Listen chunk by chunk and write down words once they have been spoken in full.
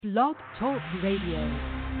Blog Talk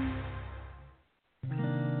Radio.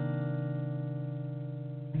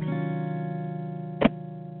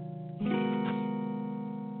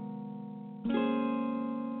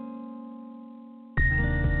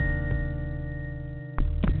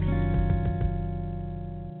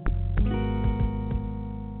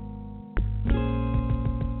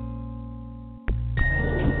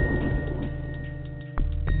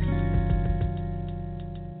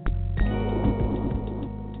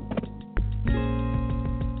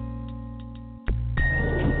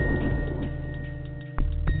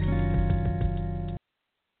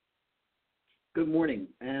 Good morning,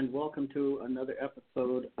 and welcome to another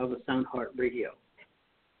episode of A Sound Heart Radio.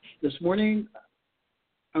 This morning,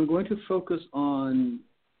 I'm going to focus on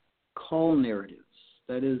call narratives.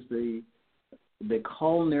 That is, the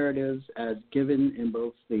call narratives as given in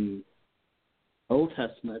both the Old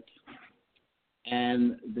Testament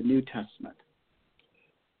and the New Testament.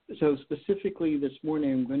 So specifically this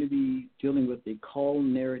morning, I'm going to be dealing with the call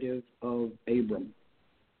narrative of Abram.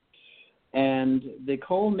 And the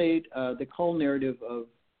call narrative of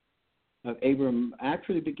Abram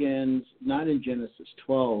actually begins not in Genesis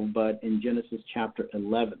 12, but in Genesis chapter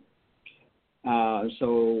 11.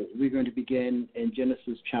 So we're going to begin in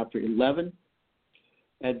Genesis chapter 11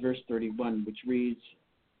 at verse 31, which reads,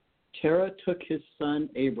 Terah took his son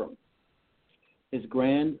Abram, his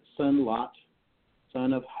grandson Lot,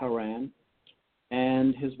 son of Haran,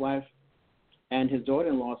 and his wife and his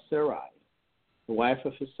daughter-in-law Sarai, the wife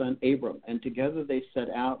of his son Abram, and together they set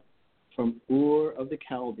out from Ur of the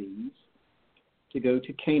Chaldees to go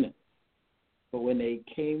to Canaan. But when they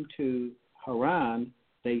came to Haran,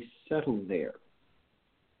 they settled there.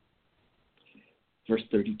 Verse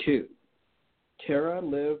 32, Terah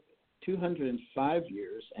lived 205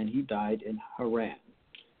 years, and he died in Haran.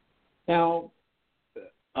 Now,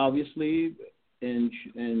 obviously, in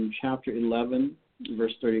chapter 11,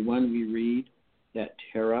 verse 31, we read that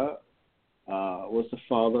Terah was the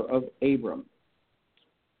father of Abram.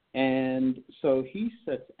 And so he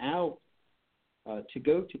sets out to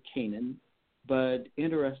go to Canaan, but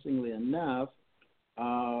interestingly enough,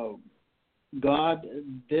 God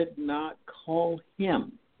did not call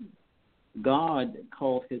him. God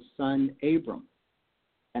called his son Abram.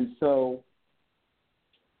 And so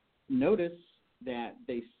notice that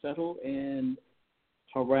they settle in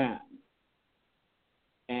Haran,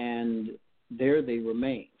 and there they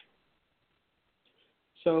remain.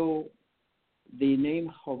 So the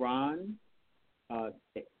name Haran,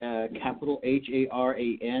 capital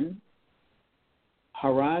Haran,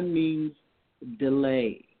 Haran means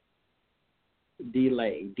delay,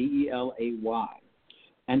 D-E-L-A-Y.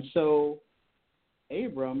 And so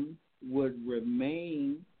Abram would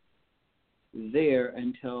remain there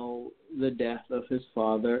until the death of his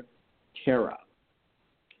father Terah.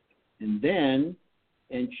 And then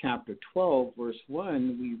in chapter 12, verse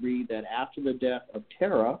 1, we read that after the death of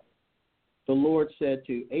Terah, the Lord said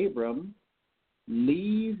to Abram,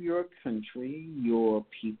 leave your country, your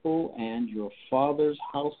people, and your father's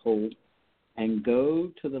household, and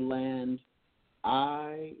go to the land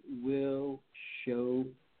I will show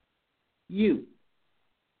you.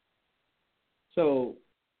 So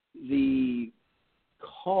the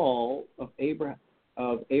call of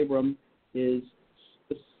Abram is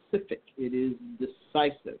specific. It is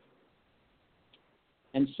decisive.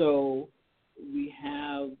 And so we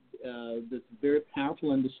have this very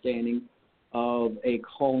powerful understanding of a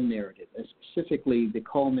call narrative, and specifically the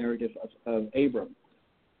call narrative of Abram.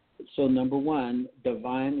 So number one,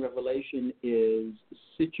 divine revelation is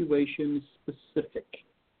situation specific.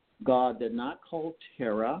 God did not call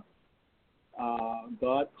Terah.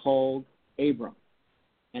 God called Abram.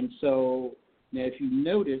 And so now if you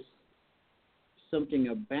notice something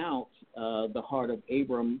about the heart of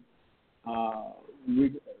Abram,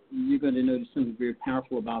 you're going to notice something very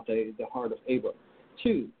powerful about the heart of Abram.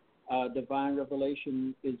 Two, divine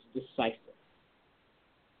revelation is decisive.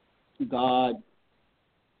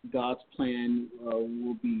 God's plan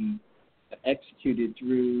will be executed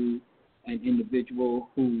through an individual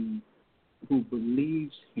who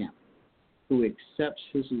believes him, who accepts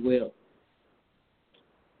his will.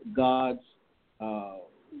 God's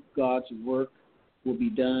work will be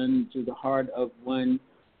done through the heart of one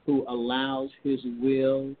who allows his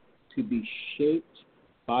will to be shaped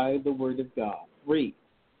by the Word of God. 3,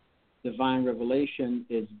 divine revelation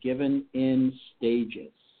is given in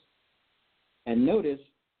stages. And notice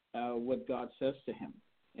what God says to him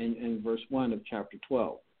in verse 1 of chapter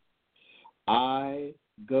 12. I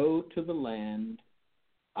go to the land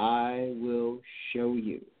I will show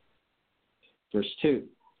you. Verse 2,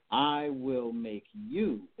 I will make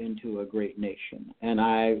you into a great nation, and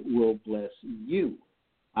I will bless you.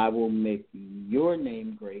 I will make your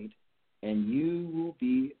name great, and you will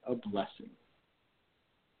be a blessing.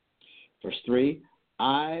 Verse 3,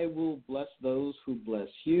 I will bless those who bless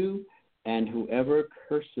you, and whoever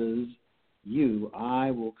curses you,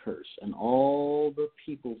 I will curse, and all the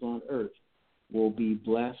peoples on earth will be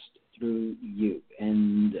blessed through you.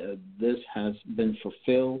 And this has been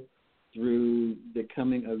fulfilled through the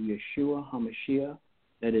coming of Yeshua HaMashiach,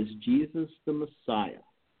 that is Jesus the Messiah.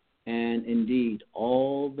 And indeed,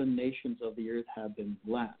 all the nations of the earth have been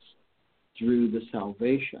blessed through the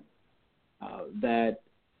salvation that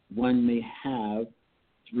one may have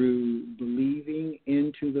through believing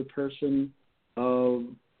into the person of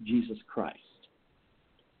Jesus Christ.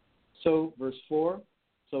 So, verse 4,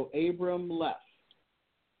 so Abram left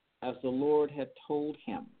as the Lord had told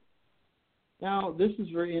him. Now, this is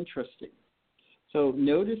very interesting. So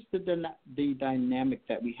notice the dynamic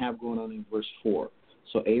that we have going on in verse 4.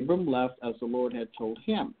 So Abram left as the Lord had told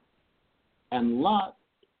him, and Lot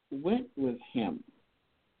went with him.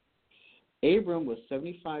 Abram was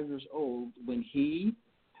 75 years old when he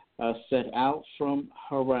set out from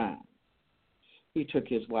Haran. He took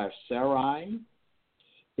his wife Sarai,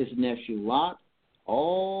 his nephew Lot,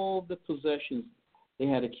 all the possessions they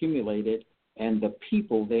had accumulated, and the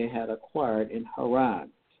people they had acquired in Haran.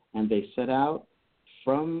 And they set out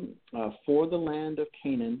for the land of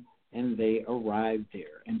Canaan, and they arrived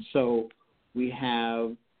there. And so we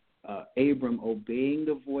have Abram obeying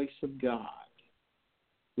the voice of God.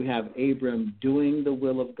 We have Abram doing the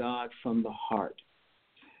will of God from the heart.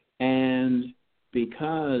 And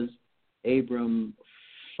because Abram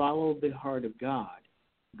followed the heart of God,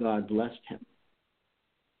 God blessed him.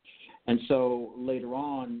 And so later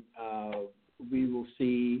on, we will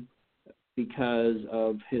see, because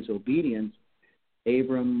of his obedience,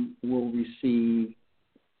 Abram will receive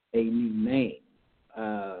a new name.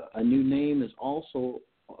 A new name is also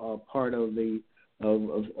part of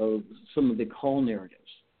of some of the call narratives.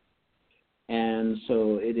 And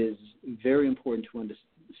so it is very important to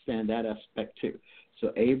understand that aspect too. So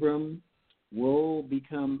Abram will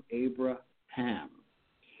become Abraham.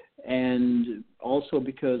 And also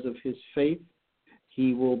because of his faith,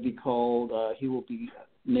 he will be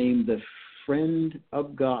named the friend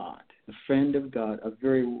of God, the friend of God, a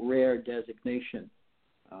very rare designation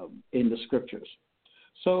in the scriptures.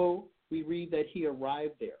 So we read that he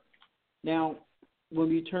arrived there. Now, when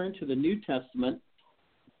we turn to the New Testament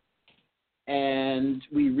and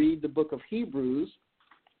we read the book of Hebrews,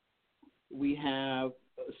 we have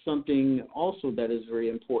something also that is very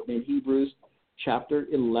important in Hebrews chapter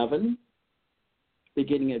 11,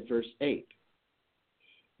 beginning at verse 8.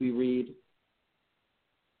 We read,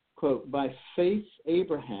 quote, by faith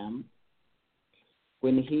Abraham,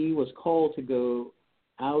 when he was called to go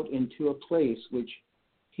out into a place which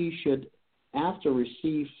he should after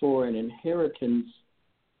receive for an inheritance,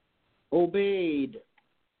 obeyed.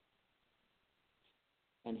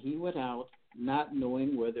 And he went out, not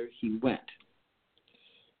knowing whither he went.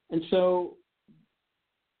 And so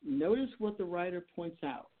notice what the writer points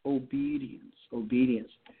out, obedience, obedience.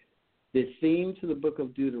 The theme to the book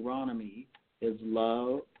of Deuteronomy is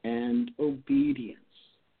love and obedience.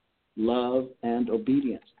 Love and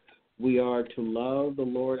obedience. We are to love the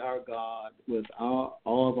Lord our God with all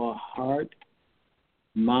of our heart,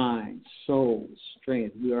 mind, soul,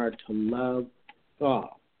 strength. We are to love God.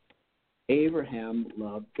 Abraham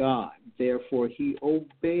loved God. Therefore, he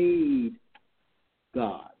obeyed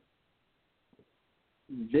God.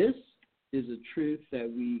 This is a truth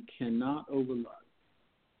that we cannot overlook.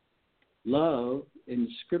 Love in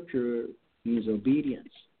Scripture means obedience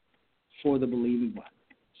for the believing one.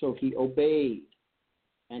 So he obeyed,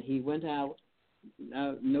 and he went out.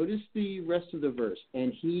 Now, notice the rest of the verse.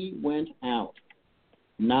 And he went out,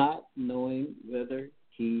 not knowing whither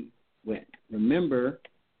he went. Remember,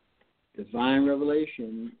 divine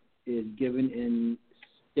revelation is given in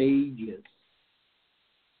stages.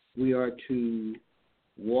 We are to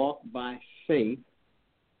walk by faith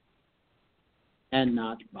and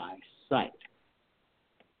not by sight.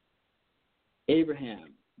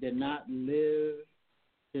 Abraham did not live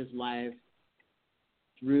his life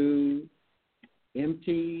through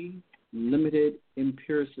empty, limited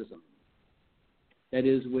empiricism. That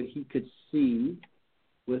is what he could see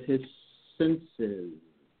with his senses.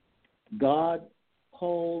 God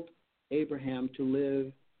called Abraham to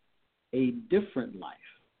live a different life,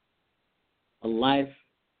 a life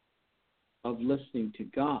of listening to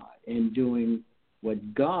God and doing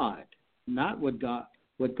what God, not what God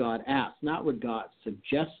asked, not what God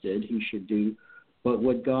suggested he should do, but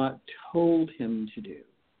what God told him to do.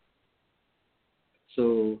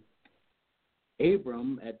 So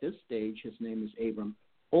Abram, at this stage, his name is Abram,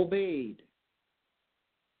 obeyed.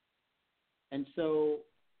 And so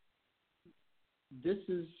this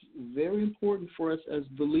is very important for us as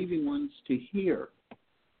believing ones to hear.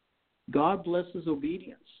 God blesses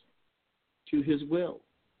obedience to his will.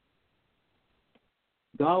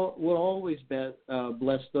 God will always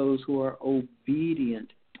bless those who are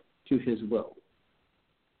obedient to his will.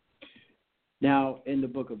 Now, in the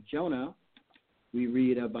book of Jonah, we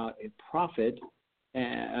read about a prophet,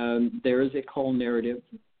 and there is a call narrative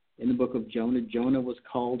in the book of Jonah. Jonah was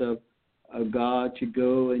called of God to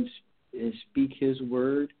go and speak his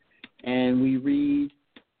word, and we read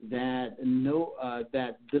that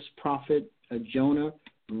that this prophet Jonah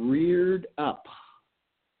reared up.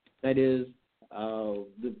 That is,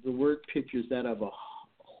 the word pictures that of a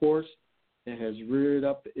horse that has reared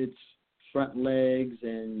up its front legs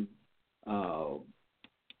and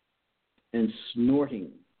snorting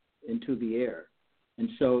into the air. And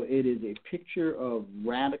so it is a picture of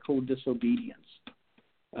radical disobedience.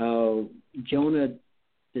 Jonah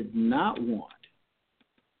did not want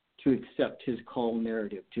to accept his call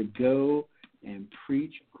narrative to go and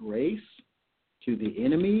preach grace to the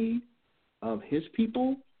enemy of his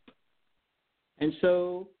people. And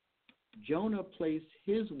so Jonah placed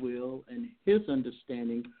his will and his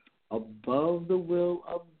understanding above the will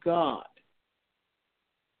of God.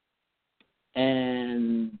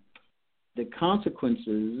 And the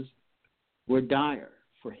consequences were dire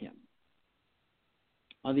for him.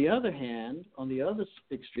 On the other hand, on the other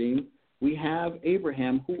extreme, we have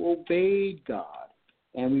Abraham who obeyed God.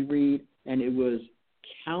 And we read, and it was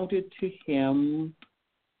counted to him,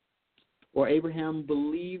 or Abraham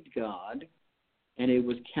believed God, and it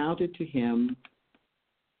was counted to him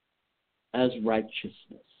as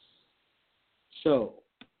righteousness. So,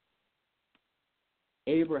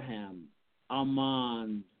 Abraham,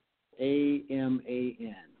 Aman,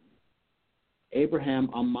 A-M-A-N. Abraham,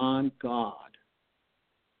 Aman, God.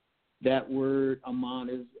 That word Aman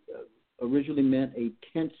is originally meant a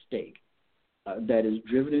tent stake that is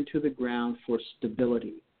driven into the ground for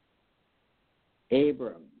stability.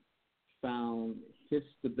 Abram found his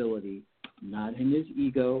stability not in his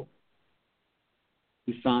ego.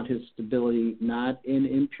 He found his stability not in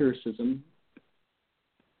empiricism.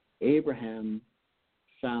 Abraham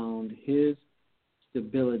found his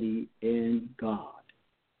stability in God,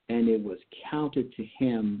 and it was counted to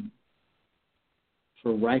him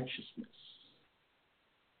for righteousness.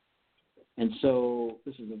 And so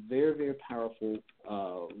this is a very, very powerful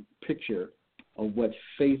picture of what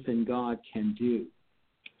faith in God can do.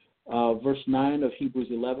 Verse 9 of Hebrews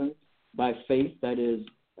 11, by faith,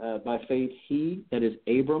 he, that is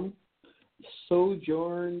Abram,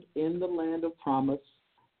 sojourned in the land of promise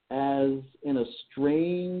as in a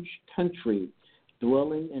strange country,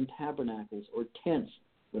 dwelling in tabernacles or tents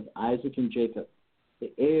with Isaac and Jacob,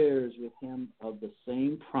 the heirs with him of the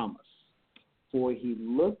same promise. For he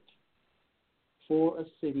looked for a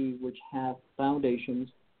city which hath foundations,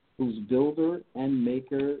 whose builder and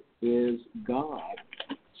maker is God.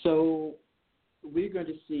 So we're going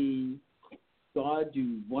to see God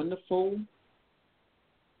do wonderful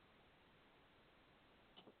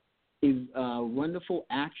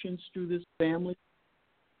actions through this family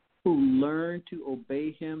who learned to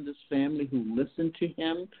obey him, this family who listened to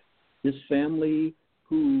him, this family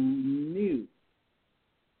who knew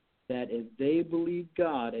that if they believed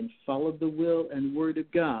God and followed the will and word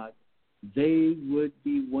of God, they would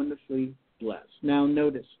be wonderfully blessed. Now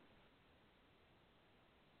notice,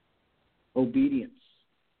 obedience.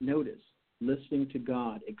 Notice, listening to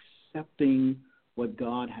God, accepting what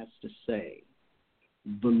God has to say,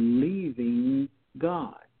 believing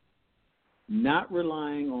God, not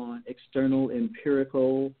relying on external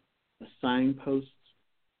empirical signposts,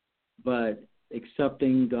 but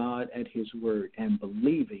accepting God at his word and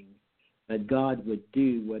believing that God would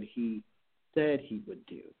do what he said he would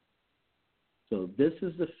do. So this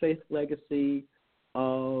is the faith legacy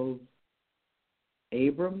of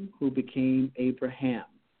Abram, who became Abraham,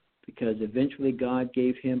 because eventually God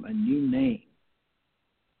gave him a new name.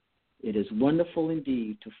 It is wonderful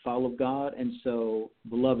indeed to follow God, and so,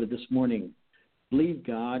 beloved, this morning, believe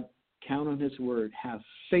God, count on his word, have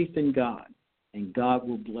faith in God, and God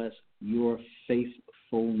will bless your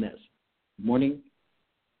faithfulness. Good morning.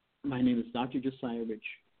 My name is Dr. Josiah Rich.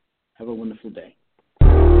 Have a wonderful day.